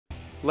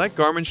Let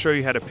Garmin show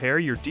you how to pair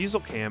your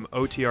dēzlCam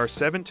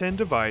OTR710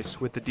 device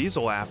with the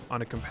dēzl app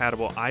on a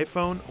compatible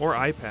iPhone or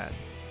iPad.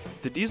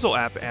 The dēzl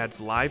app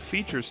adds live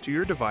features to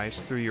your device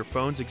through your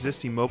phone's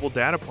existing mobile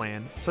data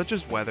plan, such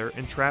as weather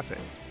and traffic.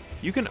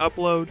 You can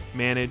upload,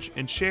 manage,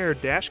 and share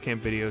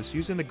dashcam videos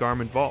using the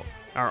Garmin Vault,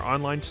 our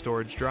online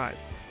storage drive.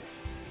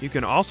 You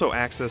can also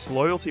access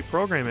loyalty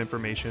program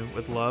information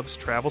with Love's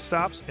Travel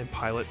Stops and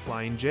Pilot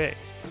Flying J.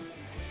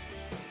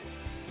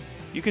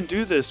 You can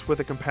do this with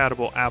a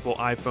compatible Apple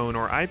iPhone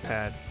or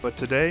iPad, but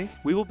today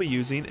we will be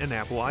using an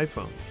Apple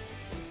iPhone.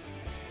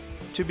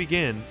 To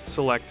begin,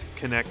 select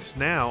Connect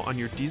Now on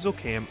your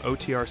dēzlCam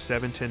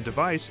OTR710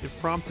 device if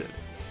prompted.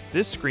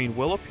 This screen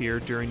will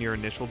appear during your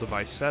initial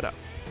device setup.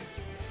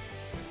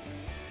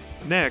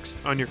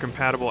 Next, on your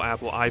compatible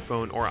Apple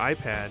iPhone or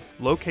iPad,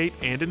 locate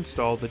and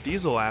install the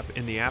dēzl app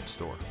in the App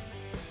Store.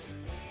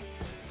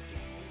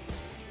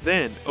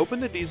 Then, open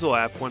the dēzl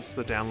app once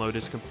the download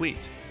is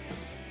complete.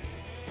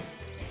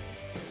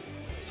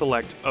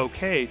 Select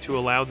OK to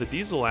allow the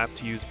dēzl app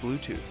to use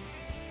Bluetooth.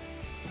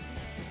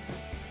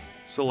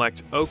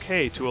 Select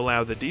OK to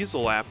allow the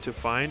dēzl app to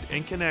find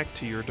and connect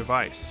to your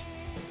device.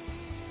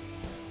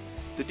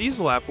 The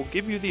dēzl app will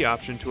give you the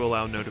option to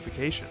allow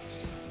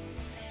notifications.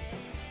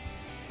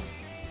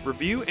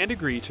 Review and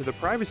agree to the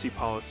privacy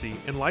policy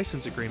and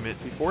license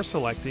agreement before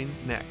selecting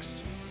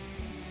Next.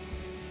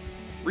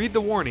 Read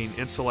the warning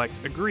and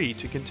select Agree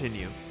to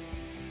continue.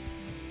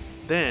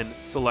 Then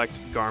select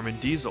Garmin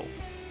dēzl.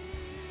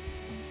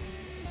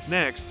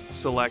 Next,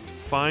 select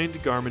Find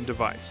Garmin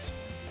Device.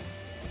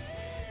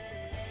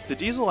 The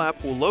dēzl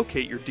app will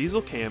locate your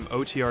dēzlCam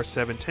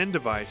OTR710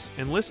 device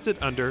and list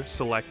it under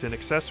Select an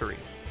Accessory.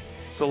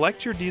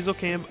 Select your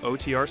dēzlCam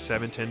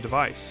OTR710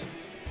 device.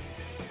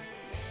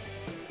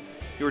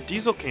 Your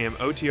dēzlCam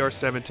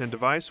OTR710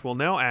 device will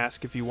now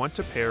ask if you want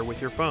to pair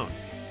with your phone.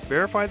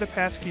 Verify the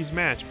passkeys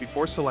match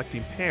before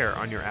selecting Pair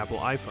on your Apple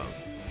iPhone.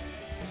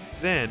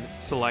 Then,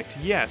 select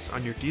Yes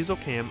on your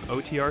dēzlCam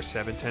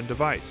OTR710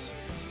 device.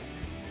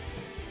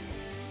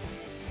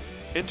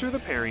 Enter the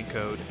pairing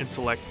code and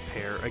select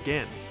Pair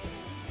again.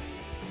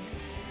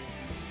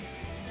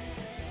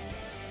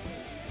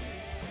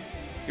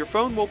 Your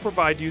phone will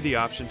provide you the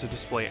option to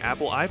display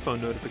Apple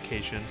iPhone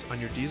notifications on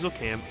your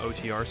dēzlCam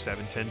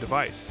OTR710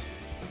 device.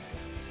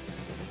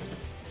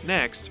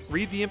 Next,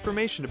 read the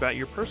information about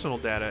your personal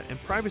data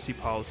and privacy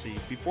policy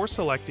before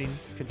selecting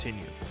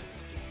Continue.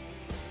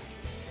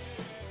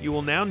 You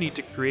will now need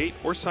to create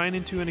or sign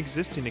into an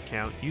existing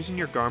account using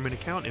your Garmin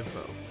account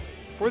info.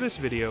 For this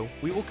video,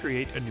 we will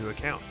create a new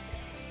account.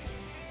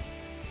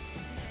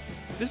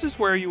 This is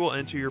where you will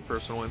enter your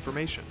personal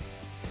information.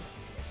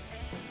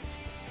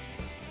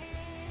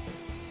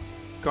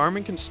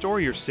 Garmin can store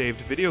your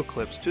saved video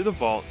clips to the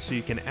Vault so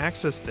you can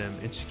access them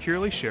and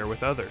securely share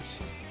with others.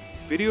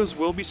 Videos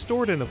will be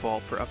stored in the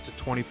Vault for up to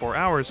 24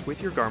 hours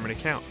with your Garmin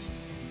account.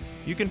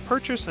 You can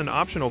purchase an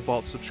optional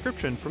Vault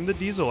subscription from the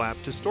dēzl app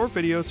to store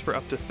videos for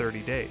up to 30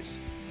 days.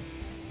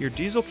 Your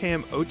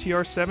dēzlCam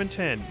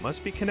OTR710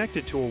 must be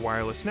connected to a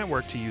wireless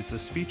network to use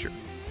this feature.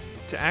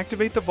 To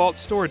activate the Vault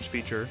storage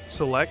feature,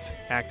 select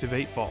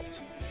Activate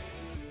Vault.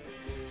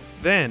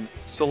 Then,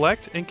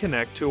 select and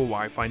connect to a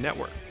Wi-Fi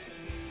network.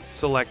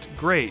 Select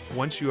Great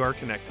once you are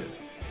connected.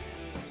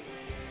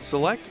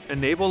 Select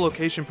Enable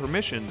Location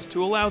Permissions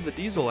to allow the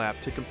dēzl app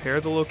to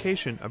compare the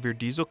location of your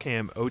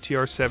dēzlCam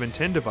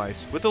OTR710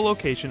 device with the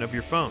location of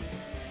your phone.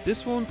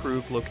 This will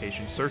improve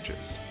location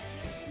searches.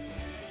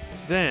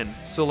 Then,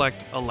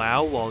 select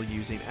Allow while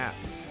using app.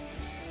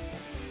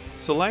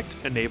 Select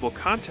Enable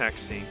Contact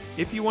Sync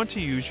if you want to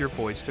use your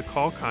voice to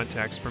call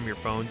contacts from your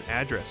phone's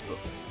address book.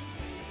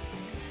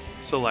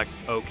 Select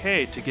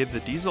OK to give the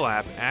dēzl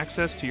app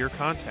access to your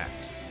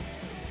contacts.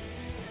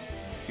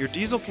 Your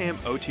dēzlCam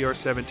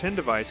OTR710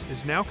 device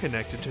is now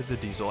connected to the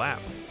dēzl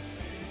app.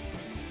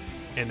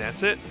 And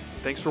that's it.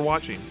 Thanks for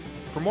watching.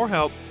 For more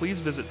help, please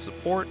visit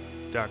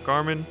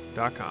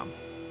support.garmin.com.